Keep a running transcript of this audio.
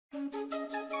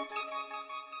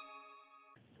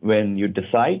when you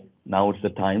decide, now it's the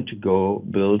time to go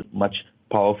build much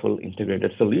powerful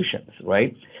integrated solutions,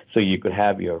 right? So you could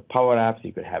have your Power Apps,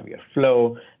 you could have your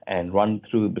Flow, and run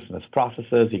through business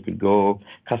processes. You could go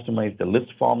customize the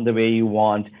list form the way you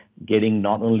want, getting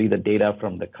not only the data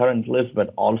from the current list,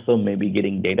 but also maybe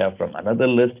getting data from another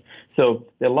list. So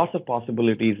there are lots of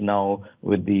possibilities now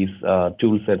with these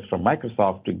tool sets from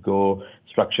Microsoft to go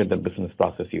structure the business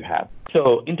process you have.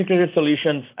 So integrated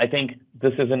solutions, I think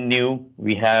this isn't new.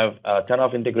 We have a ton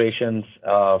of integrations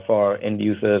for end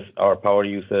users or power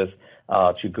users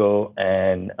to go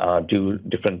and do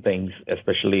different things,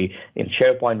 especially in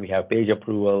SharePoint. We have page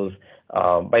approvals.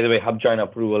 By the way, Hub Join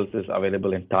approvals is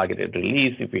available in targeted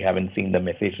release if you haven't seen the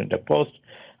message center post.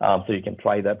 So you can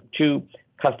try that too.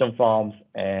 Custom forms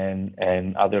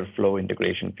and other flow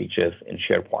integration features in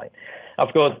SharePoint.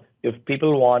 Of course, if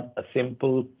people want a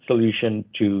simple solution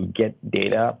to get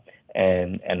data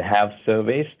and have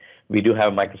surveys, we do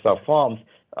have Microsoft Forms,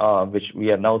 which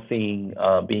we are now seeing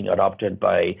being adopted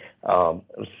by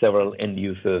several end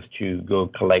users to go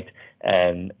collect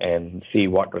and see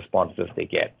what responses they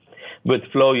get. With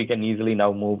Flow, you can easily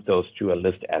now move those to a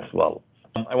list as well.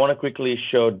 I want to quickly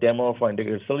show demo for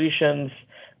integrated solutions.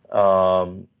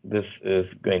 This is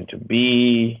going to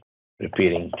be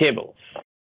repeating tables.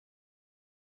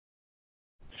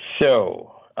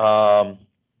 So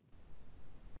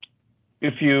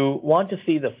if you want to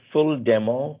see the full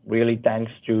demo, really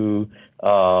thanks to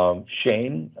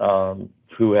Shane,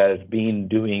 who has been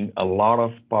doing a lot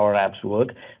of Power Apps work.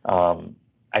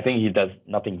 I think he does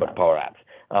nothing but Power Apps.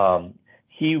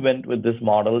 He went with this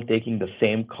model, taking the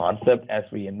same concept as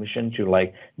we envisioned to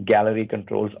like gallery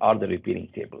controls or the repeating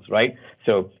tables, right?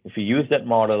 So if you use that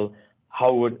model,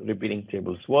 how would repeating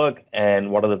tables work and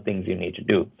what are the things you need to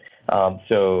do?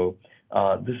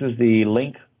 This is the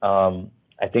link.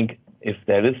 I think if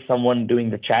there is someone doing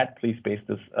the chat, please paste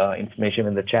this information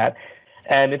in the chat.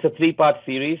 And it's a 3-part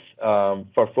series.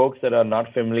 For folks that are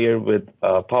not familiar with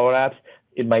Power Apps,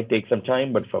 it might take some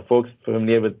time, but for folks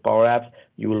familiar with Power Apps,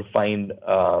 you will find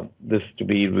this to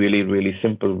be really, really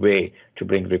simple way to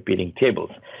bring repeating tables.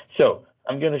 So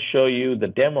I'm going to show you the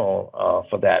demo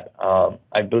for that.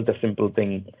 I built a simple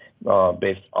thing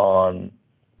based on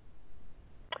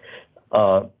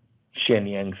Shane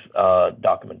Yang's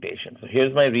documentation. So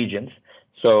here's my regions.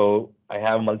 So I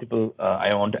have multiple,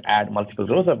 I want to add multiple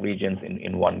rows of regions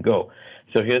in one go.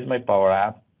 So here's my Power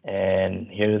App, and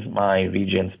here's my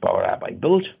regions Power App I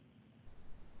built.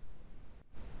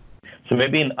 So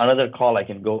maybe in another call, I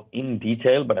can go in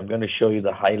detail, but I'm going to show you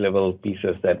the high level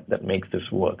pieces that makes this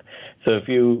work. So if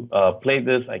you play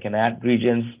this, I can add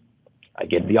regions. I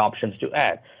get the options to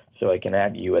add. So I can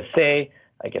add USA,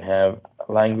 I can have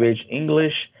language,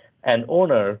 English, and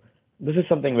owner. This is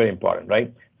something very important,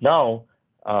 right? Now,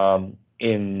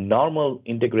 in normal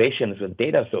integrations with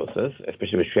data sources,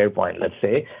 especially with SharePoint, let's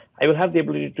say, I will have the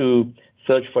ability to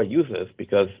search for users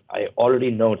because I already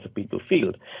know it's a people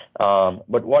field.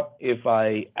 But what if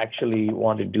I actually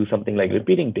want to do something like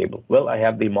repeating table? Well, I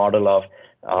have the model of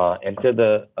enter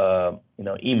the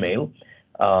email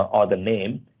or the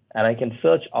name, and I can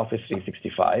search Office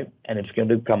 365, and it's going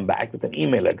to come back with an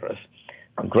email address.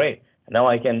 Great. Now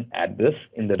I can add this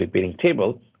in the repeating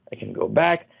table. I can go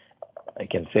back. I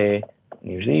can say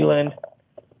New Zealand.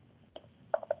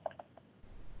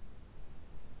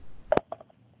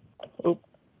 Oops,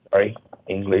 sorry,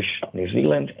 English, New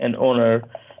Zealand, and owner.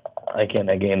 I can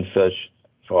again search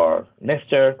for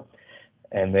Nestor,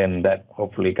 and then that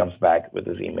hopefully comes back with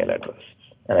his email address.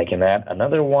 And I can add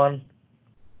another one.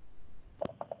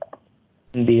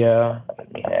 India,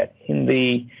 let me add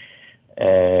Hindi,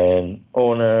 and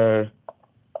owner,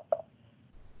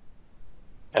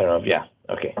 I don't know, yeah,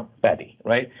 okay, Patty,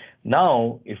 right?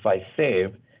 Now, if I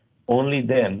save, only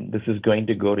then this is going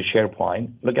to go to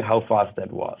SharePoint. Look at how fast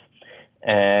that was.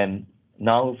 And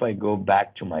now if I go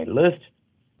back to my list,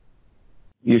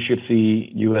 you should see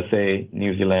USA,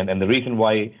 New Zealand. And the reason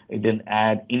why it didn't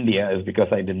add India is because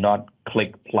I did not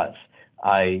click plus.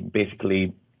 I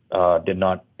basically did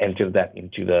not enter that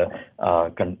into the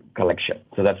collection.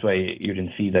 So that's why you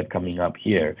didn't see that coming up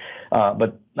here.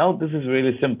 But now this is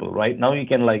really simple, right? Now you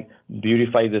can like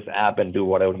beautify this app and do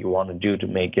whatever you want to do to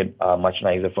make it much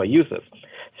nicer for users.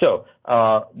 So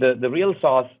the real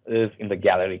sauce is in the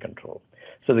gallery control.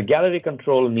 So the gallery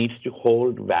control needs to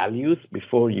hold values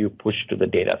before you push to the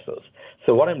data source.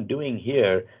 So what I'm doing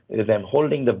here is I'm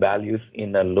holding the values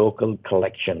in a local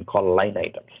collection called line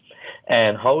items.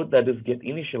 And how that is get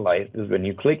initialized is when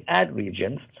you click add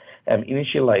regions, I'm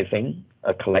initializing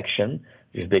a collection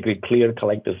It's basically clear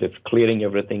collect is it's clearing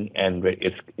everything and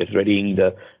it's readying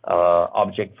the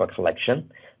object for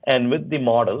collection. And with the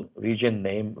model, region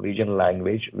name, region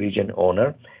language, region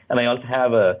owner, and I also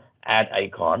have a add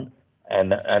icon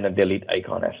and a delete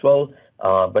icon as well.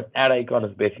 But add icon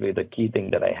is basically the key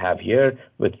thing that I have here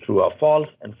with true or false.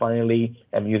 And finally,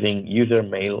 I'm using user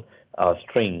mail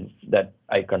strings that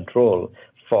I control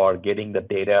for getting the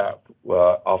data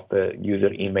of the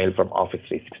user email from Office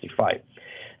 365.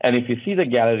 And if you see the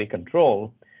gallery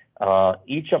control,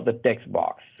 each of the text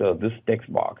box, so this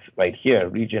text box right here,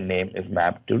 region name is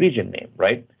mapped to region name,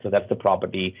 right? So that's the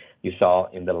property you saw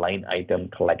in the line item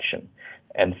collection.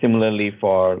 And similarly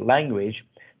for language,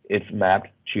 it's mapped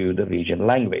to the region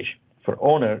language. For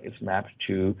owner, it's mapped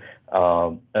to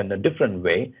in a different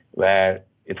way where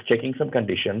it's checking some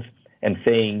conditions and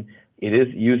saying it is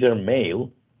user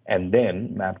mail and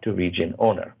then mapped to region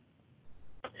owner.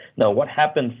 Now, what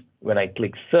happens when I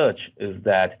click search is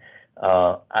that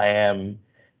I am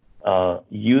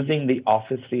using the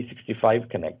Office 365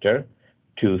 connector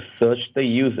to search the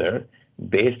user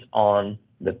based on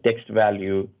the text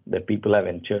value that people have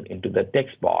entered into the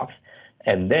text box.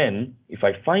 And then if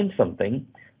I find something,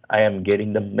 I am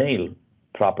getting the mail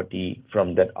property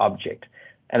from that object.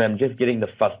 And I'm just getting the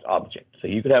first object. So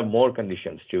you could have more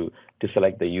conditions to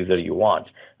select the user you want.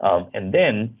 And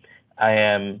then I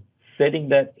am setting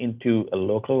that into a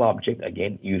local object,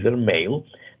 again, user mail.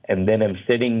 And then I'm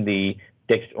setting the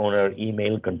text owner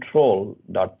email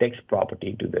control.text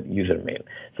property to the user mail.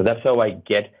 So that's how I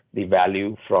get the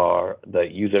value for the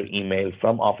user email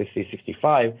from Office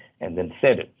 365 and then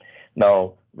set it.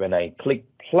 Now, when I click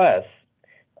plus,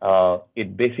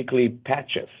 it basically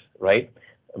patches, right?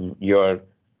 You're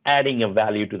adding a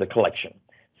value to the collection.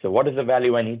 So what is the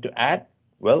value I need to add?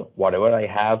 Well, whatever I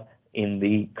have in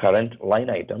the current line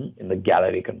item in the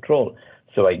gallery control.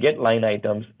 So I get line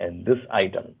items, and this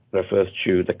item refers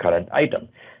to the current item.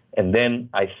 And then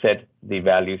I set the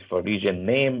values for region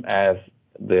name as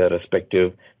the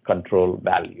respective control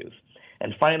values.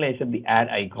 And finally, I set the add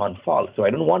icon false. So I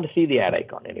don't want to see the add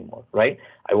icon anymore, right?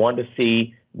 I want to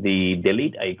see the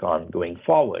delete icon going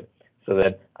forward so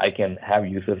that I can have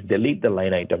users delete the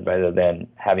line item rather than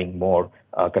having more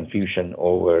confusion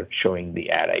over showing the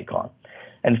add icon.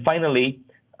 And finally,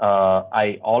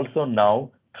 I also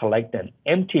now collect an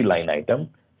empty line item.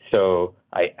 So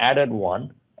I added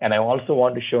one, and I also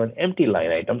want to show an empty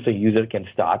line item so user can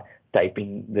start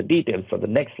typing the details for the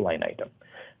next line item.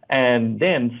 And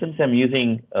then since I'm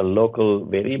using a local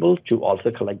variable to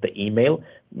also collect the email,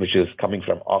 which is coming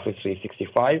from Office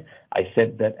 365, I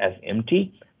set that as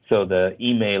empty. So the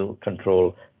email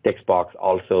control text box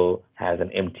also has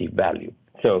an empty value.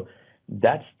 So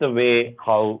that's the way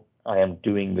how I am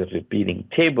doing the repeating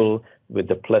table with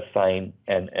the plus sign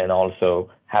and also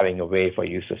having a way for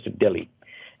users to delete.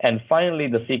 And finally,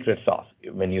 the secret sauce,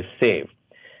 when you save.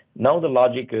 Now the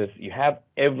logic is you have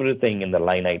everything in the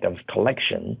line items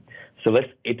collection. So let's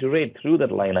iterate through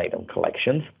that line item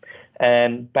collections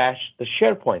and patch the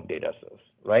SharePoint data source,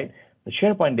 right? The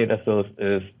SharePoint data source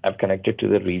is I've connected to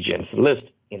the regions list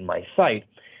in my site,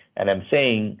 and I'm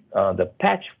saying the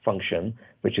patch function,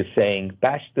 which is saying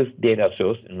patch this data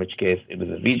source, in which case it is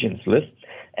a regions list,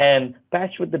 and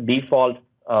patch with the default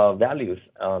values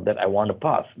that I want to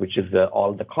pass, which is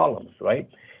all the columns, right?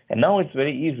 And now it's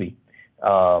very easy.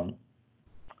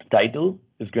 Title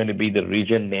is going to be the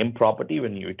region name property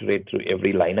when you iterate through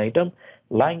every line item.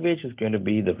 Language is going to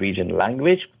be the region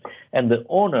language. And the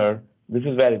owner, this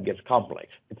is where it gets complex.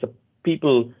 It's a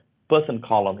person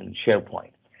column in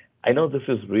SharePoint. I know this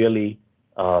really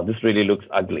looks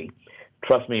ugly.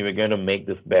 Trust me, we're going to make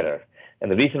this better. And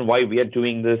the reason why we are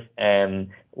doing this and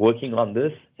working on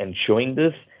this and showing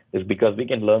this is because we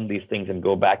can learn these things and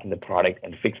go back in the product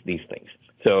and fix these things.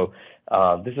 So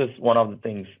this is one of the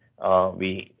things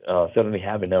we certainly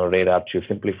have in our radar to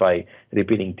simplify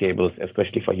repeating tables,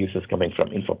 especially for users coming from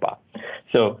InfoPath.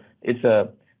 So it's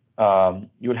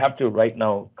you would have to right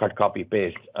now cut, copy,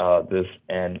 paste this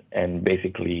and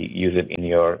basically use it in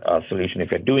your solution if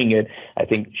you're doing it. I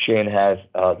think Shane has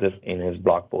this in his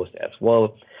blog post as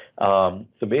well.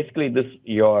 So basically this,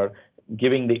 you're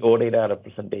giving the OData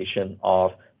representation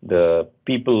of the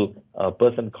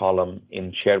person column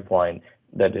in SharePoint.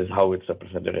 That is how it's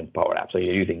represented in Power Apps. So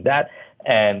you're using that,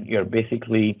 and you're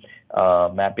basically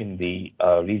mapping the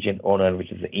region owner,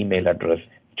 which is the email address,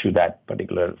 to that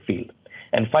particular field.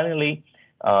 And finally,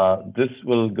 this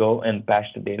will go and patch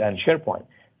the data in SharePoint.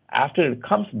 After it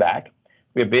comes back,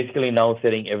 we're basically now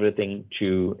setting everything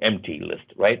to empty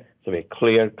list, right? So we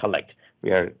clear collect.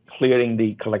 We are clearing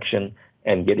the collection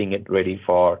and getting it ready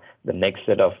for the next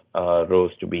set of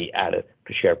rows to be added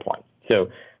to SharePoint. So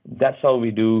that's how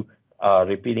we do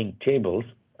repeating tables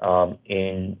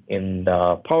in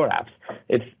Power Apps.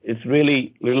 It's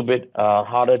really a little bit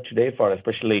harder today for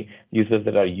especially users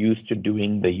that are used to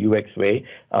doing the UX way,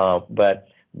 but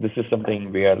this is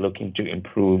something we are looking to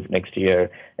improve next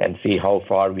year and see how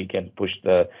far we can push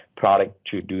the product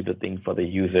to do the thing for the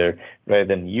user rather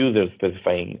than users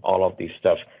specifying all of these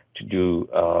stuff to do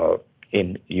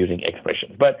in using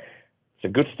expressions. But it's a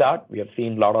good start. We have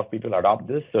seen a lot of people adopt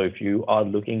this. So if you are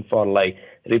looking for like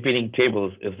repeating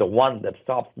tables is the one that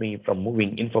stops me from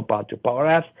moving InfoPath to Power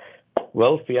Apps,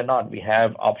 well, fear not. We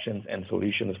have options and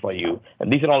solutions for you. And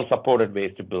these are all supported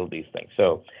ways to build these things.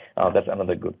 So that's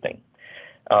another good thing.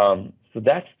 So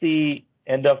that's the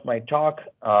end of my talk.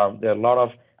 There are a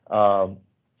lot of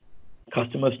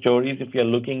customer stories if you're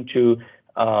looking to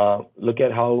look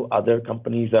at how other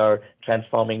companies are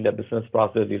transforming their business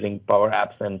process using Power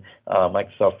Apps and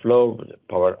Microsoft Flow,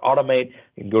 Power Automate.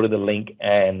 You can go to the link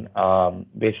and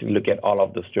basically look at all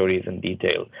of the stories in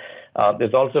detail.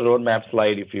 There's also a roadmap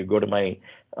slide. If you go to my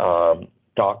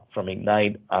talk from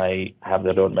Ignite, I have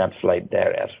the roadmap slide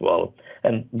there as well.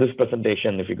 And this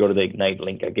presentation, if you go to the Ignite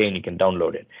link again, you can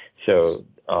download it. So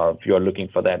if you are looking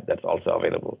for that, that's also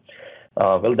available.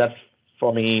 Well, that's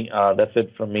for me. That's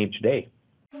it from me today.